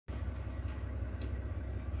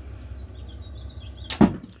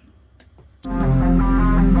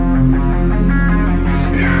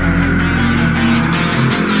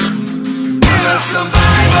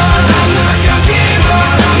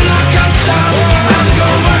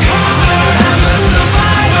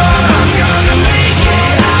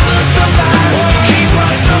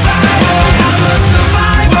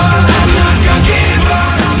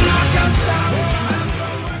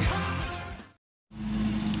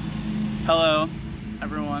Hello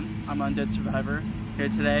everyone, I'm Undead Survivor here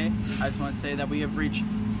today. I just want to say that we have reached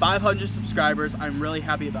 500 subscribers. I'm really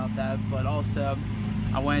happy about that, but also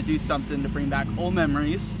I want to do something to bring back old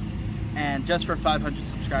memories, and just for 500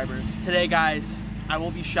 subscribers. Today guys, I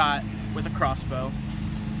will be shot with a crossbow,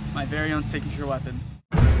 my very own signature weapon.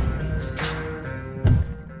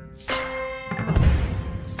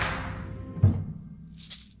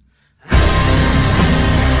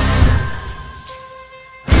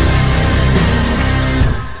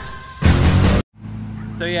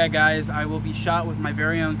 So yeah guys, I will be shot with my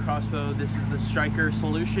very own crossbow. This is the Striker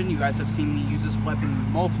Solution. You guys have seen me use this weapon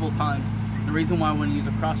multiple times. The reason why I want to use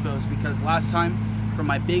a crossbow is because last time, for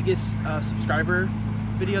my biggest subscriber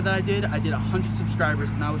video that I did 100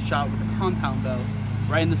 subscribers and I was shot with a compound bow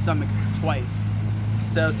right in the stomach twice.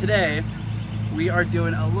 So today, we are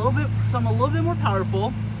doing something a little bit more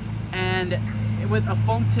powerful, and with a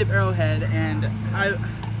foam tip arrowhead, and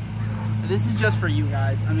this is just for you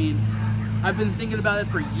guys. I mean, I've been thinking about it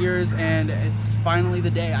for years, and it's finally the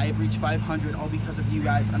day. I have reached 500 all because of you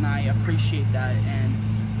guys, and I appreciate that, and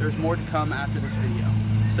there's more to come after this video.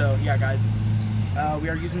 So yeah guys, we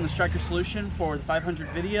are using the Striker Solution for the 500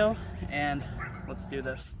 video, and let's do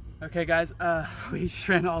this. Okay guys, we just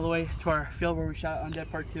ran all the way to our field where we shot Undead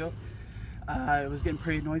Part 2. It was getting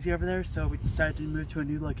pretty noisy over there, so we decided to move to a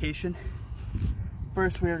new location.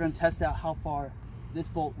 First, we are going to test out how far this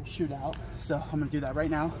bolt will shoot out, so I'm going to do that right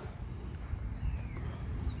now.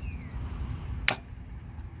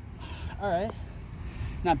 Alright,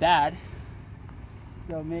 not bad.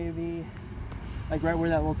 So maybe like right where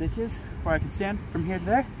that little ditch is, where I can stand from here to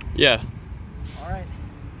there? Yeah. Alright.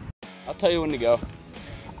 I'll tell you when to go.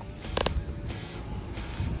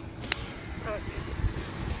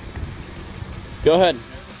 Go ahead.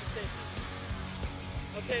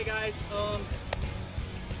 Okay guys, oh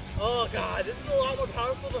god, this is a lot more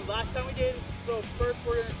powerful than last time we did. So first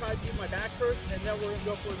we're going to try to do my back first, and then we're going to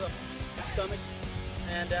go for the stomach.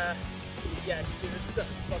 And yeah, dude, this stuff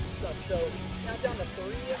is fucking stuff. So count down to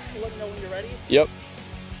 3, so let me know when you're ready. Yep.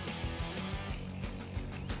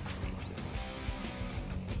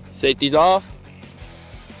 Safety's off.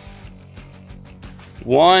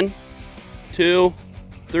 1, 2,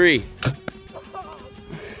 3.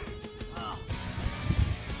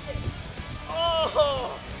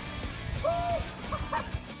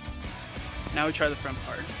 Now we try the front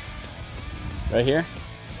part. Right here?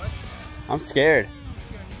 What? I'm scared.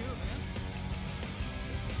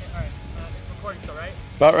 Alright, it's recording still, right?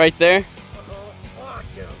 About right there? Oh,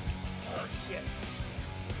 dude. Oh, shit.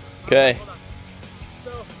 Okay. Hold on.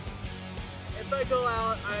 So, if I go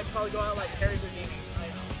out, I'd probably go out like Harry Houdini. I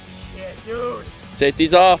know. Shit, dude.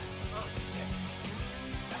 Safety's off. Oh, shit.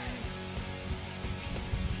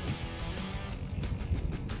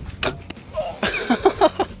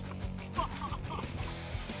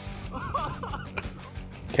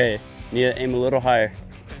 Okay, need to aim a little higher.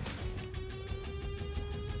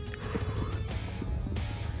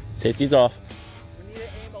 Safety's off. We need to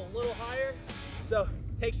aim a little higher. So,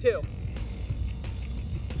 take 2.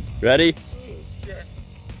 Ready? Oh, shit.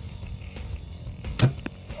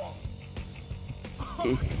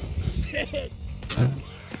 Oh, shit.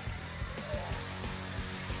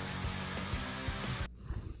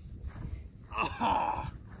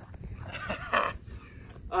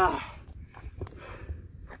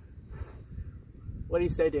 What do you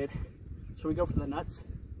say, dude? Should we go for the nuts?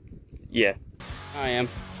 Yeah, I am.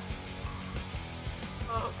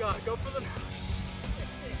 Oh god, go for the nuts.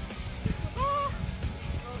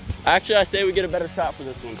 Actually, I say we get a better shot for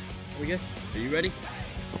this one. Are we good? Are you ready?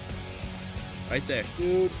 Right there.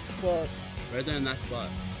 Dude, fuck. Right there in that spot.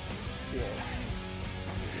 Yeah.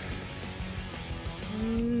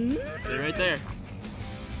 Stay right there.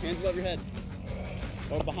 Hands above your head.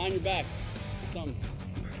 Or behind your back. Or something.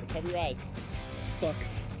 Or cover your eyes. Fuck.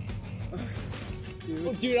 Dude.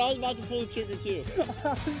 Oh, dude, I was about to pull the trigger too.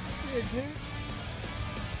 Oh shit, dude.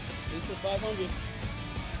 This is 500.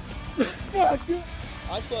 Fuck, dude.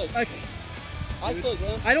 Eyes closed. Okay. Eyes closed,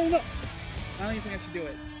 man. I don't know. I don't even think I should do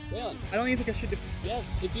it. Leon. I don't even think I should do it. Yes,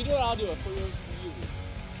 if you do it, I'll do it for you.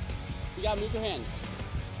 You gotta move your hand.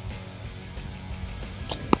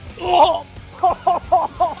 Oh!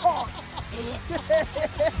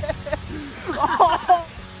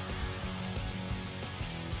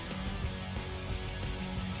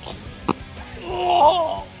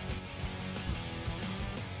 Oh!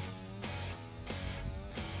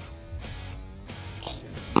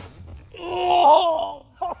 Oh!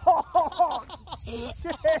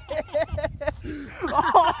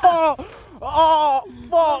 Oh,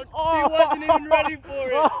 fuck! He wasn't even ready for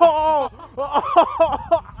it. Oh,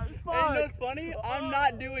 fuck!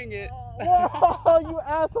 not doing it. Whoa, you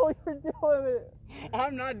asshole, you're doing it.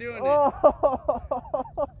 I'm not doing it.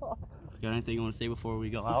 Oh. Got anything you want to say before we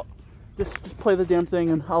go out? Just play the damn thing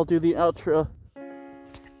and I'll do the outro.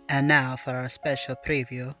 And now for our special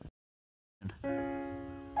preview.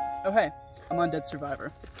 Oh hey, I'm Undead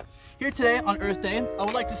Survivor. Here today on Earth Day, I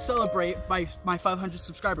would like to celebrate my 500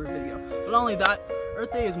 subscriber video. But not only that,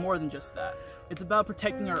 Earth Day is more than just that. It's about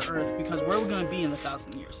protecting our Earth because where are we going to be in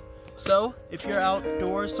 1,000 years? So, if you're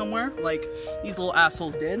outdoors somewhere, like these little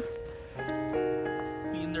assholes did,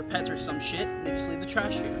 eating their pets or some shit, they just leave the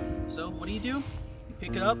trash here. So, what do? You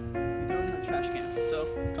pick it up, you throw it in the trash can. So,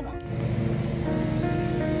 come on.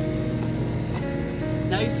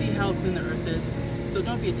 Now you see how clean the Earth is. So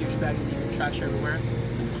don't be a douchebag and leave your trash everywhere.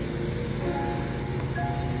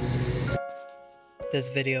 This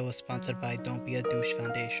video was sponsored by Don't Be a Douche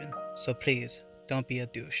Foundation. So please, don't be a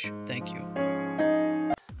douche. Thank you.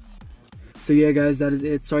 So yeah guys, that is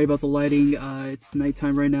it. Sorry about the lighting. It's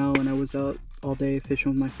nighttime right now and I was out all day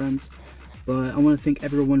fishing with my friends. But I want to thank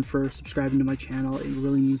everyone for subscribing to my channel. It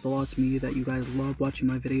really means a lot to me that you guys love watching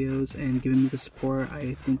my videos and giving me the support.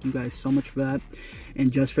 I thank you guys so much for that.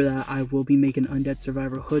 And just for that, I will be making Undead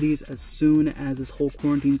Survivor hoodies as soon as this whole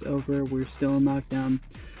quarantine's over. We're still in lockdown.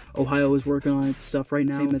 Ohio is working on its stuff right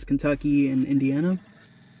now, same as Kentucky and Indiana.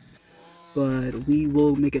 But we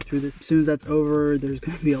will make it through this. As soon as that's over, there's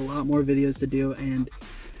going to be a lot more videos to do and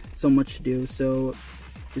so much to do. So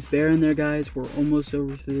just bear in there, guys. We're almost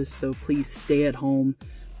over for this, so please stay at home,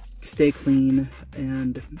 stay clean,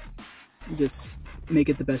 and just make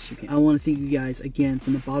it the best you can. I want to thank you guys again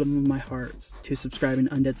from the bottom of my heart to subscribing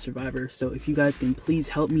to Undead Survivor. So if you guys can please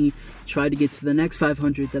help me try to get to the next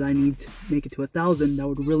 500 that I need to make it to 1,000, that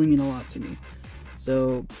would really mean a lot to me.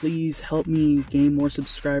 So please help me gain more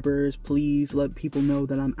subscribers. Please let people know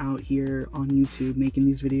that I'm out here on YouTube making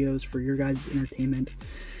these videos for your guys' entertainment.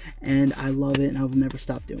 And I love it and I will never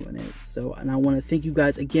stop doing it. So, and I want to thank you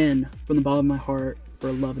guys again from the bottom of my heart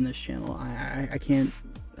for loving this channel. I can't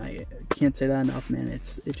say that enough, man.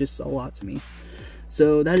 It's just a lot to me.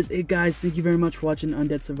 So that is it, guys. Thank you very much for watching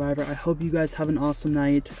Undead Survivor. I hope you guys have an awesome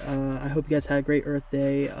night. I hope you guys had a great Earth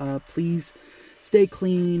Day. Please stay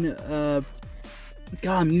clean.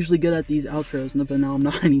 God, I'm usually good at these outros, but now I'm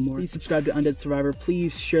not anymore. Please subscribe to Undead Survivor.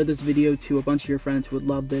 Please share this video to a bunch of your friends who would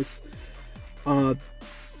love this.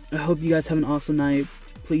 I hope you guys have an awesome night.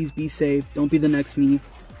 Please be safe. Don't be the next me.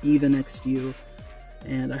 Be the next you.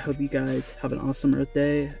 And I hope you guys have an awesome Earth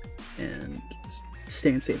Day. And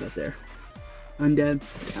staying safe out there. Undead,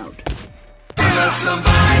 out.